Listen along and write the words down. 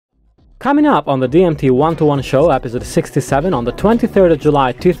Coming up on the DMT One-to-One Show, episode 67, on the 23rd of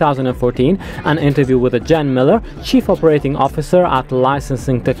July 2014, an interview with Jenn Miller, Chief Operating Officer at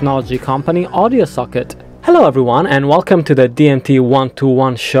licensing technology company Audiosocket. Hello everyone and welcome to the DMT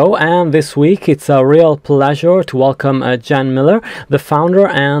One-to-One Show, and this week it's a real pleasure to welcome Jenn Miller, the founder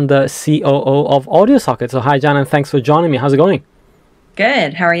and COO of Audiosocket. So hi Jenn, and thanks for joining me. How's it going?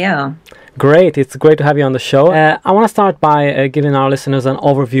 Good, how are you? Great, it's great to have you on the show. I want to start by giving our listeners an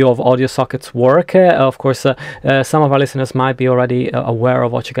overview of Audiosocket's work. Of course, some of our listeners might be already aware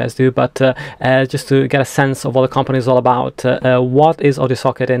of what you guys do, but just to get a sense of what the company is all about, what is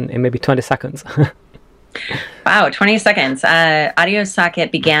Audiosocket in maybe 20 seconds? Wow, 20 seconds.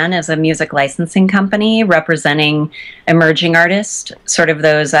 Audiosocket began as a music licensing company representing emerging artists, sort of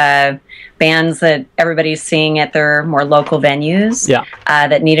those bands that everybody's seeing at their more local venues,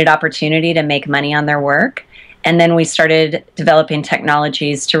 that needed opportunity to make money on their work. And then we started developing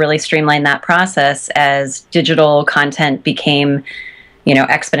technologies to really streamline that process as digital content became,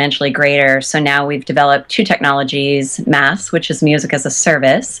 exponentially greater. So now we've developed two technologies: MAS, which is music as a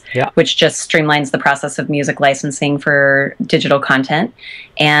service, which just streamlines the process of music licensing for digital content,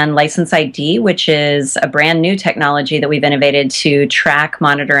 and License ID, which is a brand new technology that we've innovated to track,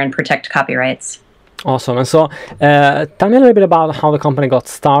 monitor, and protect copyrights. Awesome. And so tell me a little bit about how the company got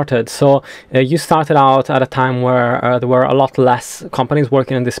started. So you started out at a time where there were a lot less companies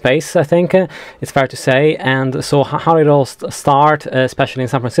working in this space, I think it's fair to say. And so how did it all start, especially in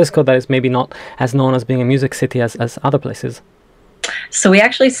San Francisco, that is maybe not as known as being a music city as other places? So we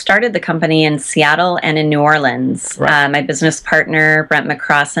actually started the company in Seattle and in New Orleans. Right. My business partner, Brent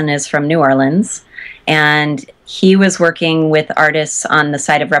McCrossan, is from New Orleans, and he was working with artists on the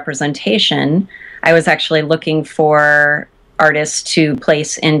side of representation. I was actually looking for artists to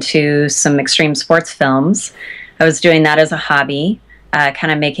place into some extreme sports films. I was doing that as a hobby,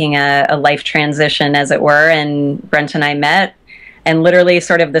 kind of making a life transition, as it were, and Brent and I met. And literally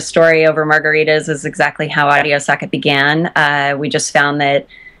sort of the story over margaritas is exactly how Audiosocket began. We just found that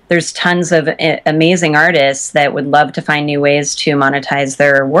there's tons of amazing artists that would love to find new ways to monetize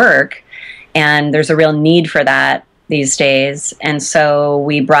their work, and there's a real need for that these days. And so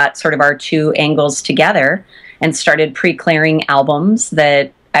we brought sort of our two angles together and started pre-clearing albums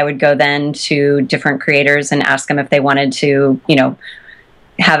that I would go then to different creators and ask them if they wanted to,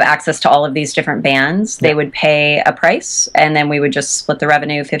 have access to all of these different bands. They would pay a price, and then we would just split the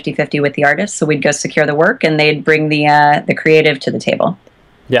revenue 50-50 with the artist. So we'd go secure the work, and they'd bring the creative to the table.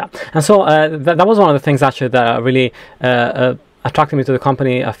 Yeah, and so that was one of the things actually that really attracted me to the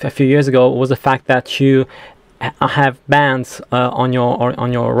company a few years ago, was the fact that you have bands on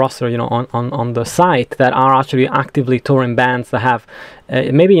your roster, on the site, that are actually actively touring bands that have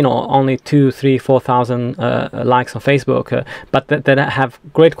maybe only 2,000, 3,000, 4,000 likes on Facebook, but that have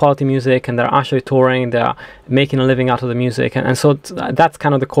great quality music, and they're actually touring, they're making a living out of the music, and so that's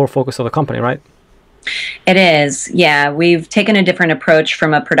kind of the core focus of the company, right? It is, yeah. We've taken a different approach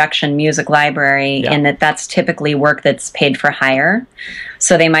from a production music library in that that's typically work that's paid for hire.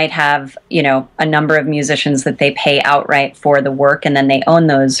 So they might have, a number of musicians that they pay outright for the work, and then they own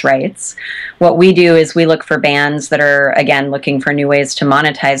those rights. What we do is we look for bands that are, again, looking for new ways to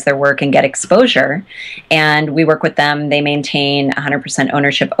monetize their work and get exposure. And we work with them. They maintain 100%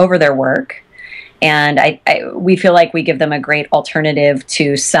 ownership over their work. And we feel like we give them a great alternative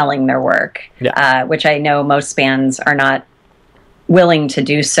to selling their work, which I know most bands are not willing to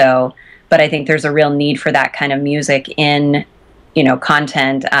do so. But I think there's a real need for that kind of music in,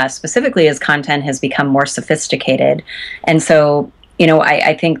 content, specifically as content has become more sophisticated. And so,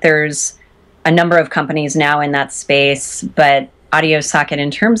 I think there's a number of companies now in that space, but Audiosocket,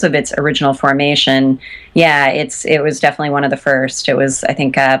 in terms of its original formation, it was definitely one of the first. It was, I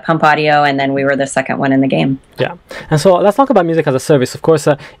think, Pump Audio, and then we were the second one in the game. Yeah, and so let's talk about music as a service. Of course,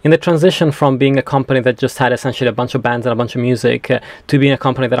 in the transition from being a company that just had essentially a bunch of bands and a bunch of music to being a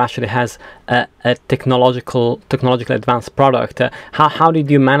company that actually has a technologically advanced product, how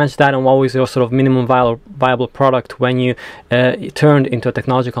did you manage that, and what was your sort of minimum viable product when you turned into a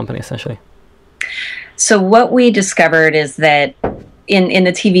technology company, essentially? So what we discovered is that in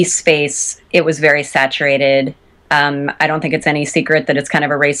the TV space, it was very saturated. I don't think it's any secret that it's kind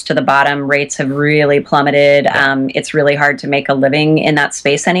of a race to the bottom. Rates have really plummeted. It's really hard to make a living in that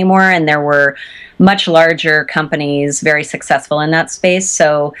space anymore. And there were much larger companies very successful in that space.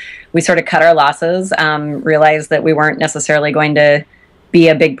 So we sort of cut our losses, realized that we weren't necessarily going to be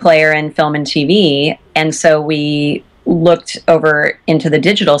a big player in film and TV. And so we looked over into the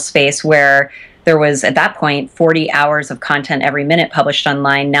digital space, where there was, at that point, 40 hours of content every minute published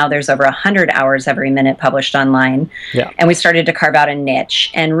online. Now there's over 100 hours every minute published online. Yeah. And we started to carve out a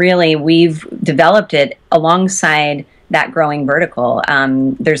niche. And really, we've developed it alongside that growing vertical.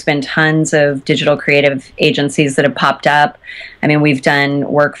 There's been tons of digital creative agencies that have popped up. I mean, we've done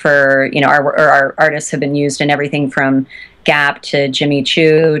work for, our artists have been used in everything from Gap to Jimmy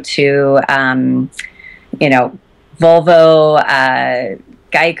Choo to, Volvo,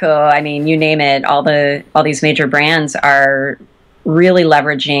 Geico. I mean, you name it. All these major brands are really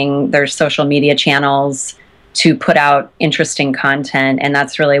leveraging their social media channels to put out interesting content, and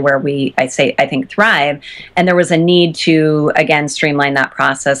that's really where I think thrive. And there was a need to, again, streamline that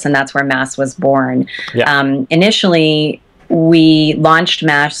process, and that's where Mass was born. Yeah. Initially, we launched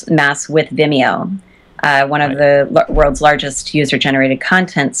Mass with Vimeo, one of the world's largest user-generated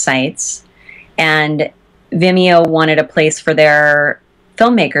content sites, and Vimeo wanted a place for their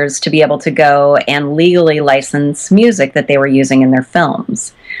filmmakers to be able to go and legally license music that they were using in their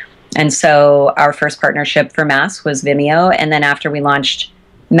films. And so our first partnership for Mass was Vimeo. And then after we launched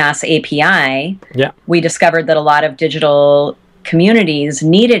Mass API, we discovered that a lot of digital communities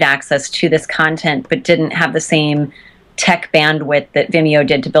needed access to this content, but didn't have the same tech bandwidth that Vimeo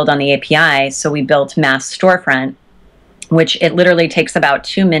did to build on the API. So we built Mass Storefront, which it literally takes about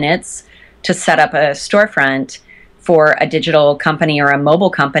 2 minutes to set up a storefront for a digital company or a mobile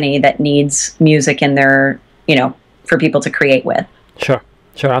company that needs music in their, for people to create with. Sure.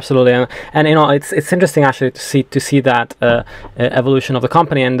 Sure, absolutely, and it's interesting actually to see that evolution of the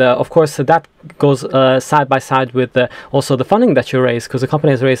company, and of course that goes side by side with also the funding that you raised, because the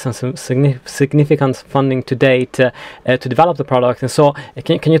company has raised some significant funding to date to develop the product. And so,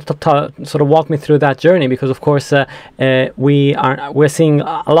 can you sort of walk me through that journey? Because of course we're seeing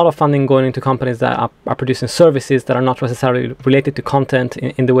a lot of funding going into companies that are producing services that are not necessarily related to content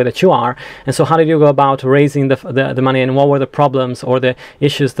in the way that you are. And so, how did you go about raising the money, and what were the problems or the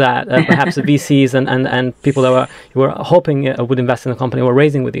issues that perhaps the VCs and people that were hoping would invest in the company were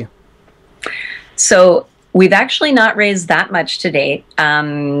raising with you? So we've actually not raised that much to date.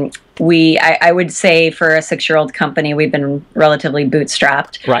 I would say for a 6-year-old company, we've been relatively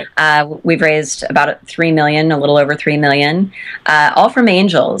bootstrapped. Right. We've raised about $3 million, a little over $3 million, all from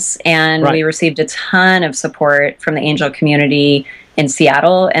angels. And we received a ton of support from the angel community in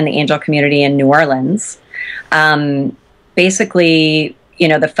Seattle and the angel community in New Orleans. Basically,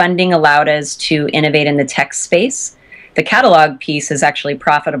 the funding allowed us to innovate in the tech space. The catalog piece is actually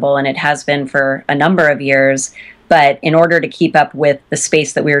profitable, and it has been for a number of years. But in order to keep up with the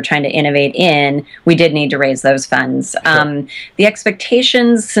space that we were trying to innovate in, we did need to raise those funds. Sure. The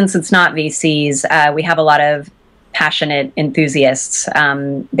expectations, since it's not VCs, we have a lot of passionate enthusiasts.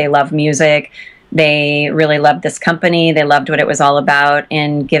 They love music. They really loved this company. They loved what it was all about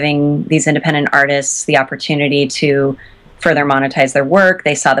in giving these independent artists the opportunity to further monetize their work.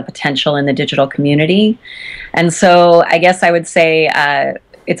 They saw the potential in the digital community. And so I guess I would say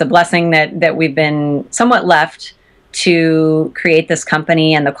it's a blessing that we've been somewhat left to create this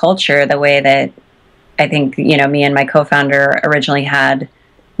company and the culture the way that I think, me and my co-founder originally had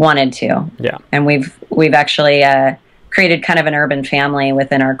wanted to. Yeah. And we've actually created kind of an urban family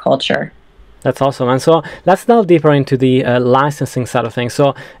within our culture. That's awesome. And so let's delve deeper into the licensing side of things.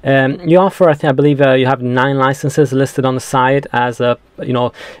 So you offer, I believe you have 9 licenses listed on the side as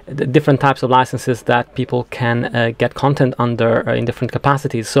different types of licenses that people can get content under in different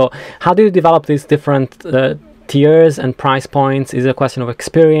capacities. So how do you develop these different tiers and price points? Is it a question of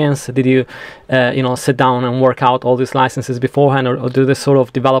experience? Did you sit down and work out all these licenses beforehand, or do they sort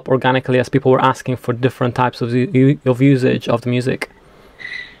of develop organically as people were asking for different types of usage of the music?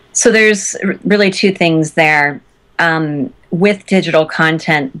 So there's really 2 things there. With digital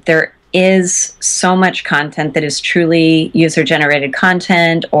content, there is so much content that is truly user-generated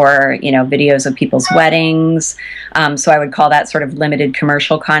content, or videos of people's weddings. So I would call that sort of limited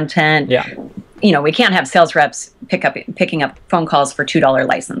commercial content. Yeah. We can't have sales reps picking up phone calls for $2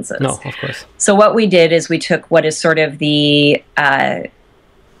 licenses. No, of course. So what we did is we took what is sort of the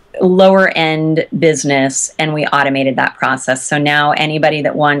lower end business, and we automated that process. So now anybody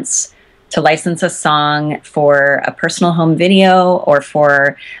that wants to license a song for a personal home video, or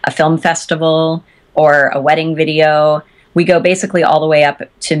for a film festival, or a wedding video, we go basically all the way up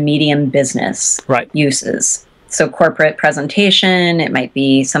to medium business uses. So corporate presentation, it might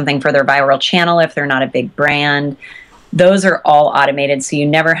be something for their viral channel if they're not a big brand. Those are all automated, so you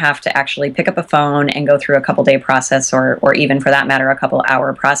never have to actually pick up a phone and go through a couple-day process, or even for that matter, a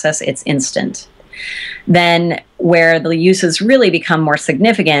couple-hour process. It's instant. Then where the uses really become more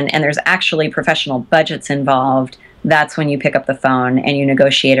significant and there's actually professional budgets involved, that's when you pick up the phone and you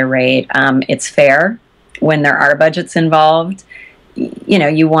negotiate a rate. It's fair when there are budgets involved. You know,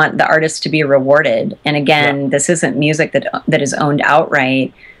 you want the artist to be rewarded. And again, this isn't music that is owned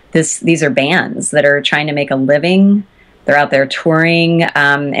outright. These are bands that are trying to make a living. They're out there touring,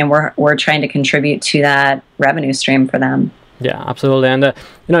 and we're trying to contribute to that revenue stream for them. Yeah, absolutely. And you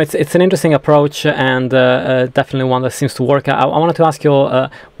know, it's an interesting approach, and definitely one that seems to work. I wanted to ask you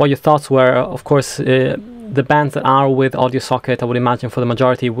what your thoughts were. Of course, the bands that are with Audiosocket, I would imagine for the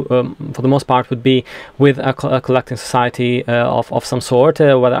majority, for the most part, would be with a collecting society of some sort,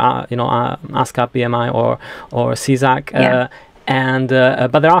 whether you know, ASCAP, BMI, or CSAC. Yeah.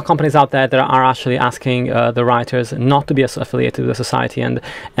 But there are companies out there that are actually asking the writers not to be affiliated with the society, and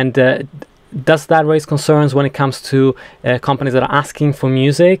does that raise concerns when it comes to companies that are asking for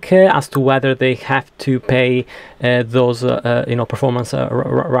music as to whether they have to pay those you know, performance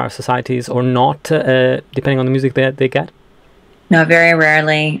societies or not, depending on the music that they get? No, very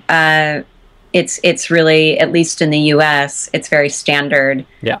rarely. It's really, at least in the U.S., it's very standard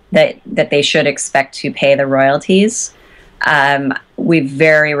that they should expect to pay the royalties. We've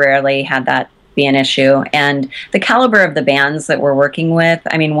very rarely had that be an issue, and the caliber of the bands that we're working with,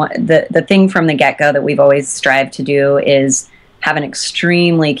 I mean, the thing from the get-go that we've always strived to do is have an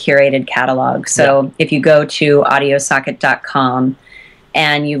extremely curated catalog. So if you go to audiosocket.com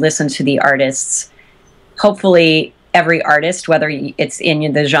and you listen to the artists, hopefully every artist, whether it's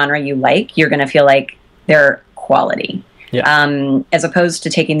in the genre you like, you're going to feel like they're quality. As opposed to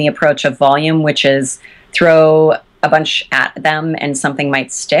taking the approach of volume, which is throw a bunch at them and something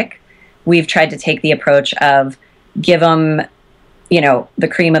might stick. We've tried to take the approach of give them, you know, the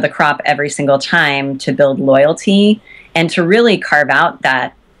cream of the crop every single time to build loyalty and to really carve out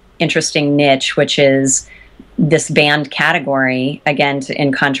that interesting niche, which is this band category, again,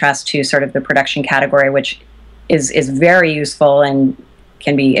 in contrast to sort of the production category, which is very useful and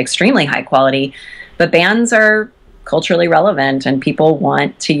can be extremely high quality. But bands are culturally relevant, and people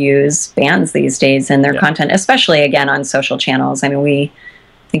want to use bands these days in their content, especially, again, on social channels. I mean, I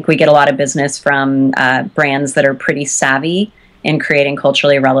think we get a lot of business from brands that are pretty savvy in creating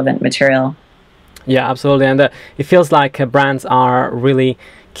culturally relevant material. Yeah, absolutely. And it feels like brands are really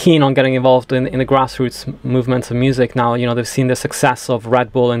keen on getting involved in the grassroots movements of music now. You know, they've seen the success of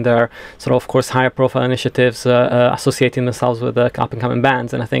Red Bull and their sort of course, higher profile initiatives associating themselves with up-and-coming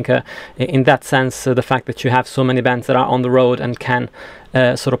bands. And I think in that sense, the fact that you have so many bands that are on the road and can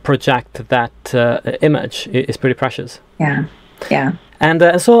sort of project that image is pretty precious. Yeah, yeah.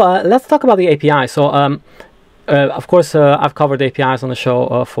 And so let's talk about the API. So of course, I've covered APIs on the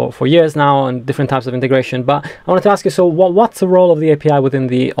show for years now and different types of integration. But I wanted to ask you, so what's the role of the API within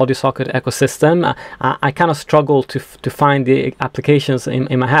the Audiosocket ecosystem? I kind of struggle to find the applications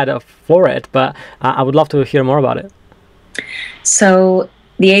in my head for it, but I would love to hear more about it. So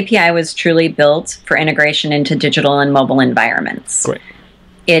the API was truly built for integration into digital and mobile environments. Great.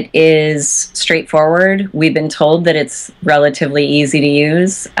 It is straightforward. We've been told that it's relatively easy to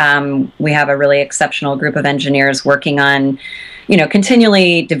use. We have a really exceptional group of engineers working on, you know,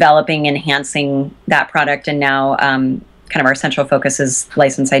 continually developing, enhancing that product. And now kind of our central focus is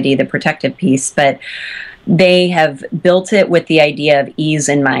license ID, the protective piece. But they have built it with the idea of ease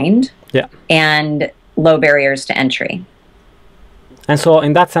in mind and low barriers to entry. And so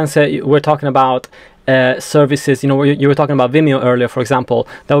in that sense, we're talking about services, you know, you were talking about Vimeo earlier, for example.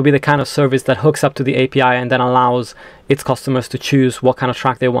 That would be the kind of service that hooks up to the API and then allows its customers to choose what kind of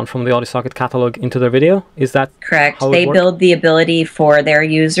track they want from the Audiosocket catalog into their video. Is that correct? They build the ability for their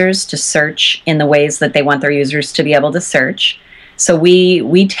users to search in the ways that they want their users to be able to search. So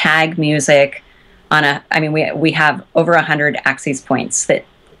we tag music on we have over 100 axis points that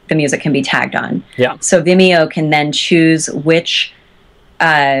the music can be tagged on. Yeah. So Vimeo can then choose which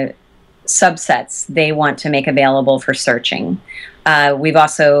subsets they want to make available for searching. We've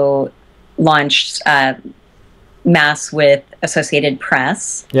also launched Mass with Associated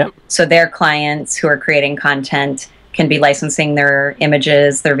Press. Yep. So their clients who are creating content can be licensing their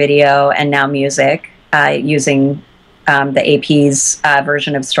images, their video, and now music using the AP's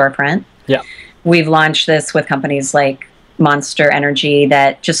version of Storefront. Yeah. We've launched this with companies like Monster Energy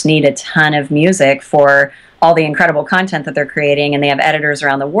that just need a ton of music for all the incredible content that they're creating, and they have editors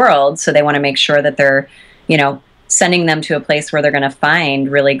around the world, so they want to make sure that they're, you know, sending them to a place where they're going to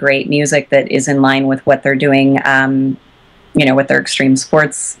find really great music that is in line with what they're doing, you know, with their extreme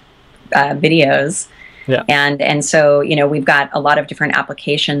sports videos. Yeah. And so, you know, we've got a lot of different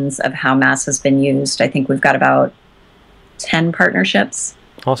applications of how Mass has been used. I think we've got about 10 partnerships.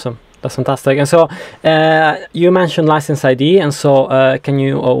 Awesome. That's fantastic. And so you mentioned License ID, and so can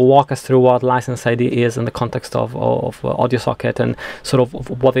you walk us through what License ID is in the context of Audiosocket and sort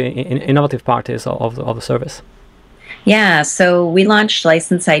of what the innovative part is of the service? Yeah, so we launched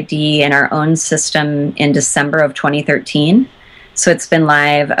License ID in our own system in December of 2013. So it's been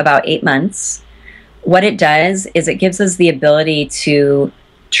live about 8 months. What it does is it gives us the ability to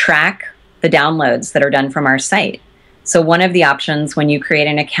track the downloads that are done from our site. So one of the options when you create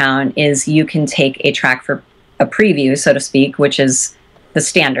an account is you can take a track for a preview, so to speak, which is the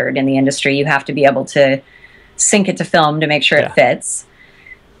standard in the industry. You have to be able to sync it to film to make sure it fits.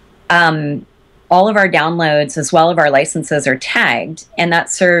 All of our downloads as well as our licenses are tagged, and that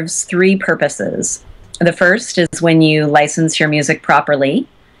serves 3 purposes. The first is when you license your music properly,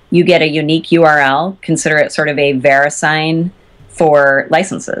 you get a unique URL. Consider it sort of a VeriSign for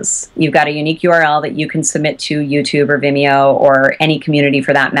licenses. You've got a unique URL that you can submit to YouTube or Vimeo or any community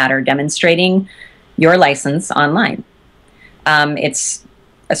for that matter, demonstrating your license online. It's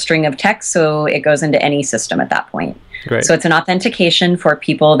a string of text, so it goes into any system at that point. Great. So it's an authentication for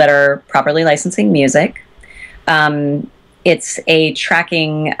people that are properly licensing music. It's a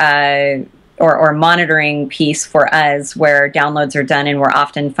tracking or monitoring piece for us where downloads are done, and we're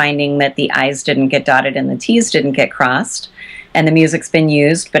often finding that the I's didn't get dotted and the T's didn't get crossed, and the music's been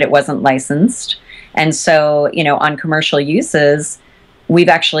used, but it wasn't licensed. And so, you know, on commercial uses, we've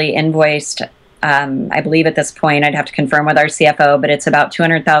actually invoiced, I believe at this point, I'd have to confirm with our CFO, but it's about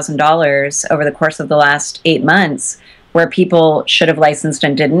 $200,000 over the course of the last 8 months where people should have licensed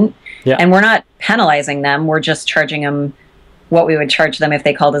and didn't. Yeah. And we're not penalizing them. We're just charging them what we would charge them if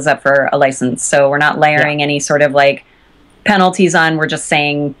they called us up for a license. So we're not layering any sort of like penalties on. We're just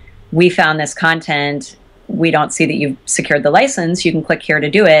saying, we found this content. We don't see that you've secured the license. You can click here to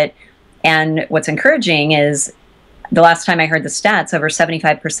do it. And what's encouraging is the last time I heard the stats, over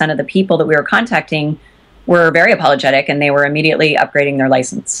 75% of the people that we were contacting were very apologetic, and they were immediately upgrading their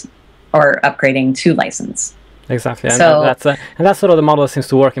license or upgrading to license. Exactly, and so, that's sort of the model that seems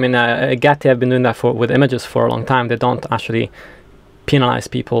to work. I mean, Getty have been doing that with images for a long time. They don't actually penalize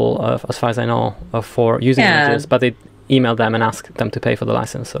people, as far as I know, for using images, but they email them and ask them to pay for the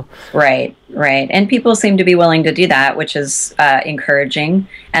license. So right, and people seem to be willing to do that, which is encouraging.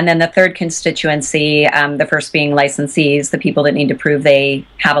 And then the third constituency, the first being licensees, the people that need to prove they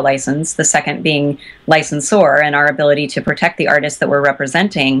have a license. The second being licensor and our ability to protect the artists that we're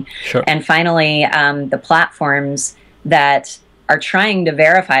representing. Sure. And finally, the platforms that are trying to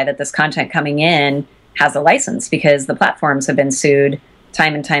verify that this content coming in has a license, because the platforms have been sued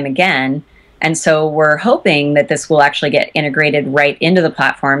time and time again. And so we're hoping that this will actually get integrated right into the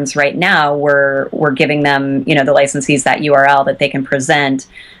platforms. Right now, we're giving them, you know, the licensees that URL that they can present,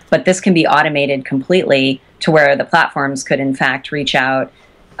 but this can be automated completely to where the platforms could, in fact, reach out,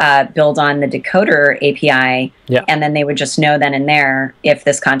 build on the decoder API, and then they would just know then and there if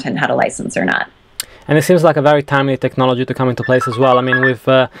this content had a license or not. And it seems like a very timely technology to come into place as well. I mean,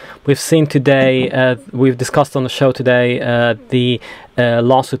 we've seen today, we've discussed on the show today the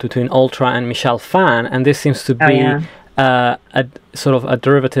lawsuit between Ultra and Michelle Phan, and this seems to be a sort of a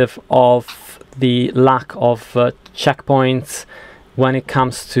derivative of the lack of checkpoints when it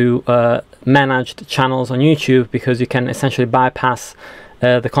comes to managed channels on YouTube, because you can essentially bypass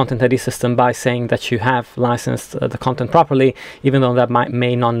the Content ID system by saying that you have licensed the content properly, even though that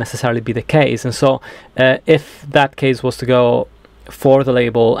may not necessarily be the case. And so if that case was to go for the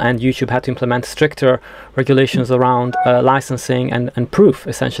label and YouTube had to implement stricter regulations around licensing and proof,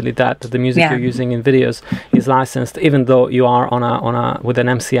 essentially, that the music you're using in videos is licensed, even though you are with an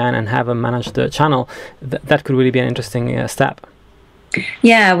MCN and have a managed channel, that could really be an interesting step.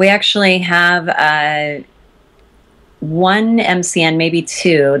 Yeah, we actually have one MCN, maybe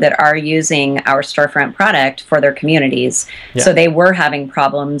 2, that are using our storefront product for their communities. So they were having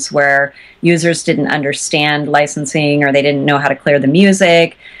problems where users didn't understand licensing, or they didn't know how to clear the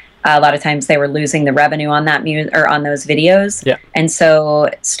music. A lot of times they were losing the revenue on that or on those videos. And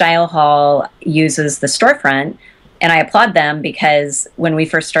so Style Hall uses the storefront, and I applaud them, because when we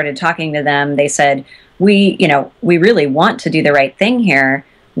first started talking to them, they said, we really want to do the right thing here.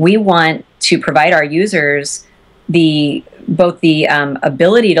 We want to provide our users both the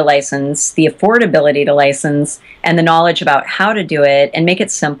ability to license, the affordability to license, and the knowledge about how to do it, and make it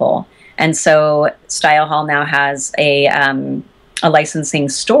simple. And so Style Hall now has a licensing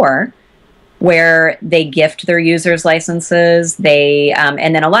store where they gift their users licenses.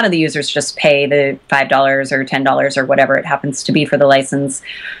 And then a lot of the users just pay the $5 or $10 or whatever it happens to be for the license.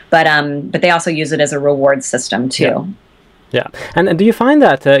 But they also use it as a reward system too. Yeah. And do you find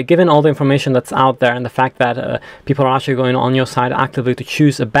that, given all the information that's out there and the fact that people are actually going on your side actively to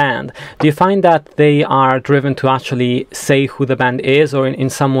choose a band, do you find that they are driven to actually say who the band is, or in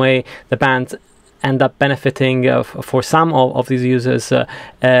some way the bands end up benefiting for some of these users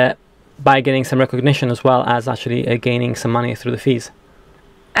by getting some recognition as well as actually gaining some money through the fees?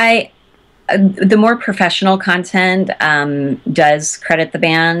 The more professional content does credit the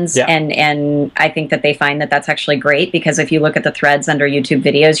bands, yeah. and I think that they find that that's actually great, because if you look at the threads under YouTube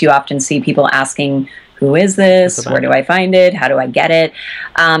videos, you often see people asking, who is this? Where do I find it? How do I get it?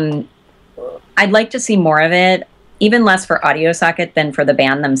 I'd like to see more of it, even less for Audiosocket than for the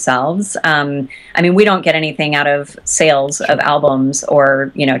band themselves. I mean, we don't get anything out of sales of albums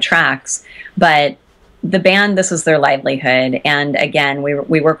or, you know, tracks, but the band, this is their livelihood. And again,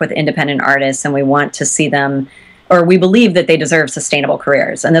 we work with independent artists, and we want to see them, or we believe that they deserve sustainable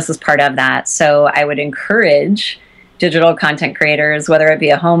careers. And this is part of that. So I would encourage digital content creators, whether it be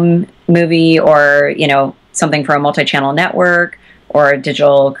a home movie or, you know, something for a multi-channel network or a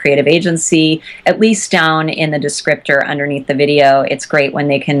digital creative agency, at least down in the descriptor underneath the video, it's great when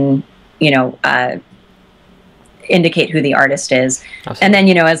they can, you know, indicate who the artist is. Absolutely. And then,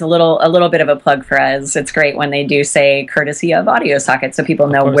 you know, as a little bit of a plug for us, it's great when they do say courtesy of Audiosocket, so people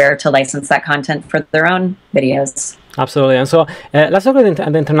know where to license that content for their own videos. Absolutely. And so let's look at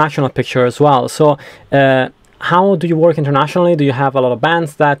the international picture as well. So how do you work internationally? Do you have a lot of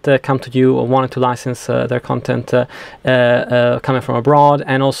bands that come to you or wanted to license their content coming from abroad?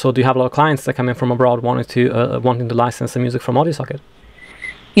 And also, do you have a lot of clients that come in from abroad wanting to license the music from Audiosocket?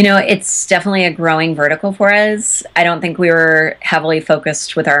 You know, it's definitely a growing vertical for us. I don't think we were heavily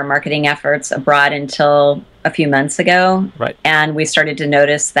focused with our marketing efforts abroad until a few months ago. Right. And we started to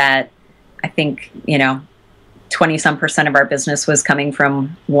notice that, I think, you know, 20-some% of our business was coming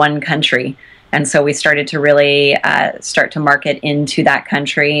from one country. And so we started to really start to market into that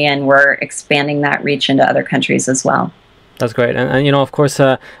country, and we're expanding that reach into other countries as well. That's great. And you know, of course,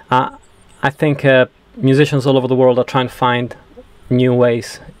 I think musicians all over the world are trying to find new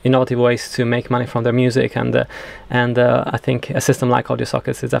ways, innovative ways to make money from their music, and I think a system like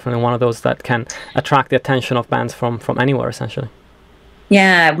Audiosocket is definitely one of those that can attract the attention of bands from anywhere, essentially.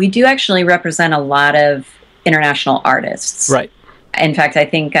 Yeah, we do actually represent a lot of international artists. Right. In fact, I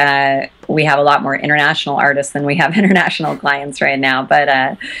think we have a lot more international artists than we have international clients right now.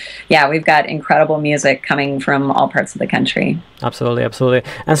 But yeah, we've got incredible music coming from all parts of the country. Absolutely, absolutely.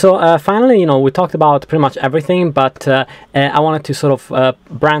 And so finally, you know, we talked about pretty much everything, but I wanted to sort of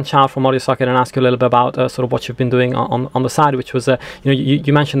branch out from Audiosocket and ask you a little bit about sort of what you've been doing on the side, which was, you know,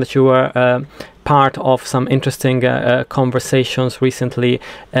 you mentioned that you were part of some interesting conversations recently,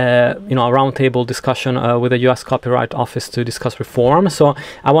 you know, a roundtable discussion with the US Copyright Office to discuss reform. So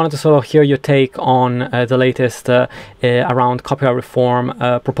I wanted to sort of hear your take on the latest around copyright reform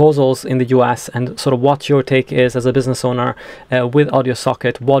proposals in the US, and sort of what your take is as a business owner with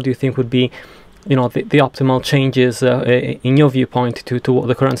Audiosocket. What do you think would be, you know, the optimal changes in your viewpoint to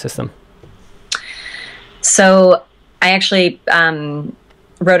the current system? So I actually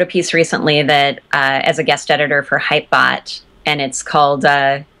wrote a piece recently that as a guest editor for Hypebot, and it's called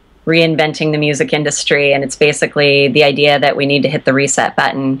Reinventing the Music Industry, and it's basically the idea that we need to hit the reset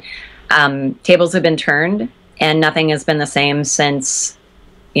button. Tables have been turned, and nothing has been the same since,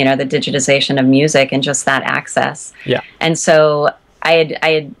 you know, the digitization of music and just that access. Yeah. And so I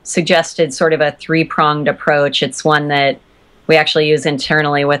had suggested sort of a three-pronged approach. It's one that we actually use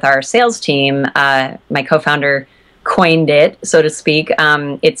internally with our sales team. My co-founder coined it, so to speak.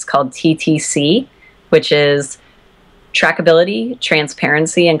 It's called TTC, which is trackability,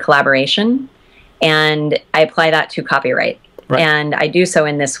 transparency, and collaboration. And I apply that to copyright. Right. And I do so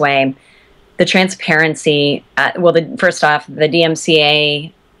in this way. The transparency, well, first off, the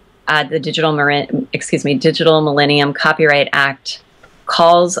DMCA, the Digital Millennium Copyright Act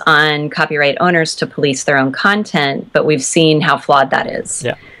calls on copyright owners to police their own content, but we've seen how flawed that is.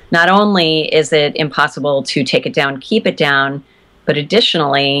 Yeah. Not only is it impossible to take it down, keep it down, but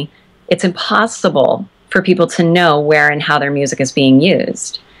additionally, it's impossible for people to know where and how their music is being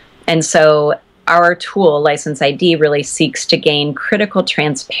used. And so our tool, License ID, really seeks to gain critical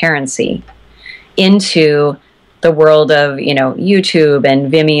transparency into the world of, you know, YouTube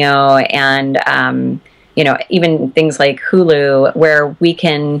and Vimeo and, you know, even things like Hulu, where we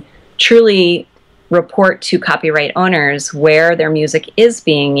can truly report to copyright owners where their music is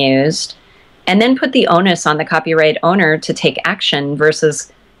being used, and then put the onus on the copyright owner to take action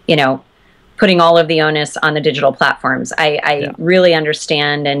versus, you know, putting all of the onus on the digital platforms. I really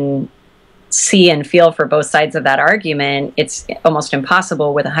understand and see and feel for both sides of that argument. It's almost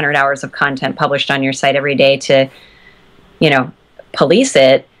impossible with 100 hours of content published on your site every day to police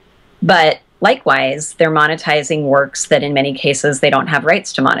it. But likewise, they're monetizing works that in many cases they don't have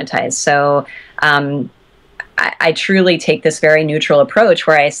rights to monetize. So I truly take this very neutral approach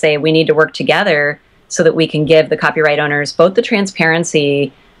where I say we need to work together so that we can give the copyright owners both the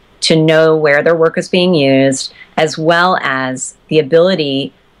transparency to know where their work is being used, as well as the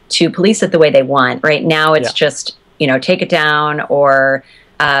ability to police it the way they want. Right now, it's just, take it down or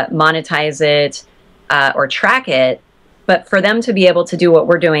monetize it or track it. But for them to be able to do what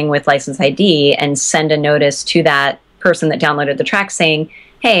we're doing with License ID and send a notice to that person that downloaded the track saying,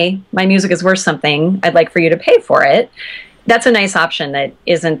 hey, my music is worth something, I'd like for you to pay for it. That's a nice option that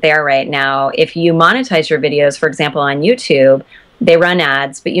isn't there right now. If you monetize your videos, for example, on YouTube, they run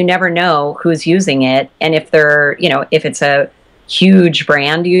ads, but you never know who's using it. And if they're, if it's a huge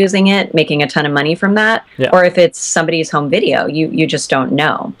brand using it, making a ton of money from that, or if it's somebody's home video, you just don't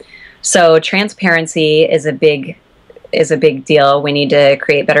know. So transparency is a big deal. We need to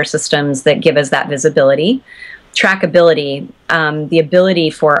create better systems that give us that visibility. Trackability, the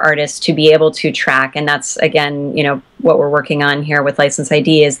ability for artists to be able to track, and that's, again, what we're working on here with License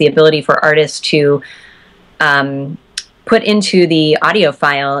ID, is the ability for artists to put into the audio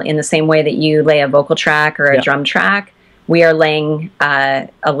file in the same way that you lay a vocal track or a drum track. We are laying a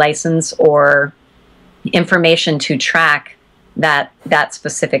license or information to track that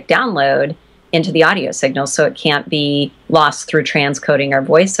specific download into the audio signal, so it can't be lost through transcoding or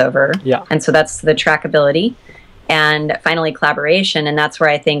voiceover. And so that's the trackability. And finally, collaboration, and that's where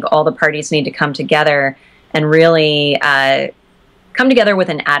I think all the parties need to come together and really come together with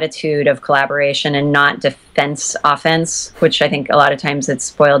an attitude of collaboration and not defense offense, which I think a lot of times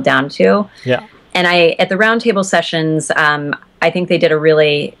it's boiled down to. And at the roundtable sessions, I think they did a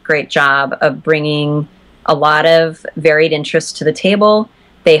really great job of bringing a lot of varied interests to the table.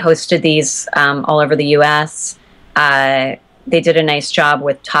 They hosted these all over the U.S. They did a nice job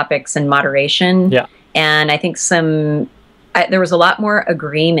with topics and moderation. And I think there was a lot more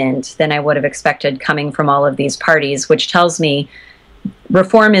agreement than I would have expected coming from all of these parties, which tells me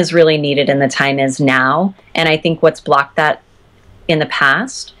reform is really needed and the time is now. And I think what's blocked that in the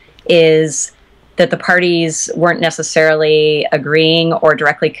past is that the parties weren't necessarily agreeing or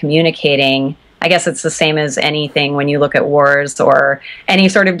directly communicating. I guess it's the same as anything when you look at wars or any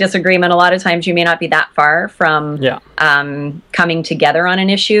sort of disagreement. A lot of times you may not be that far from coming together on an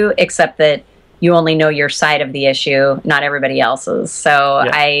issue, except that you only know your side of the issue, not everybody else's. So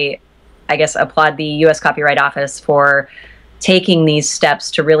I guess applaud the U.S. Copyright Office for taking these steps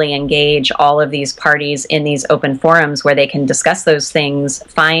to really engage all of these parties in these open forums where they can discuss those things,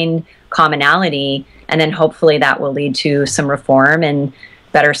 find commonality, and then hopefully that will lead to some reform and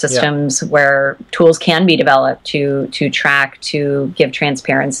better systems where tools can be developed to track, to give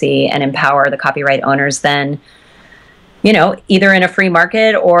transparency and empower the copyright owners then, either in a free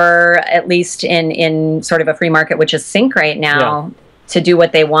market or at least in sort of a free market, which is sync right now, to do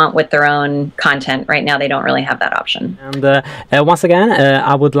what they want with their own content. Right now, they don't really have that option. And once again,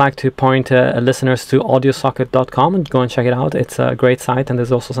 I would like to point listeners to Audiosocket.com and go and check it out. It's a great site, and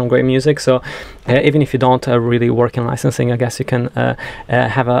there's also some great music. So even if you don't really work in licensing, I guess you can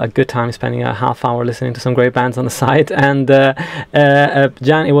have a good time spending a half hour listening to some great bands on the site. And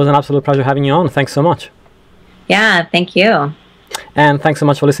Jenn, it was an absolute pleasure having you on. Thanks so much. Yeah, thank you. And thanks so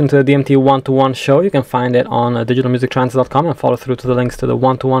much for listening to the DMT One-to-One show. You can find it on digitalmusictrends.com and follow through to the links to the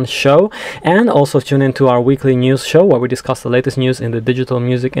One-to-One show. And also tune into our weekly news show where we discuss the latest news in the digital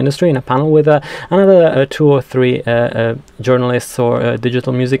music industry in a panel with another 2 or 3 journalists or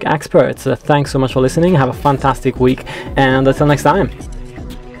digital music experts. Thanks so much for listening. Have a fantastic week, and until next time.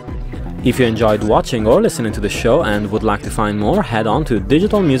 If you enjoyed watching or listening to the show and would like to find more, head on to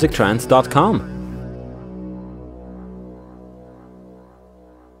digitalmusictrends.com.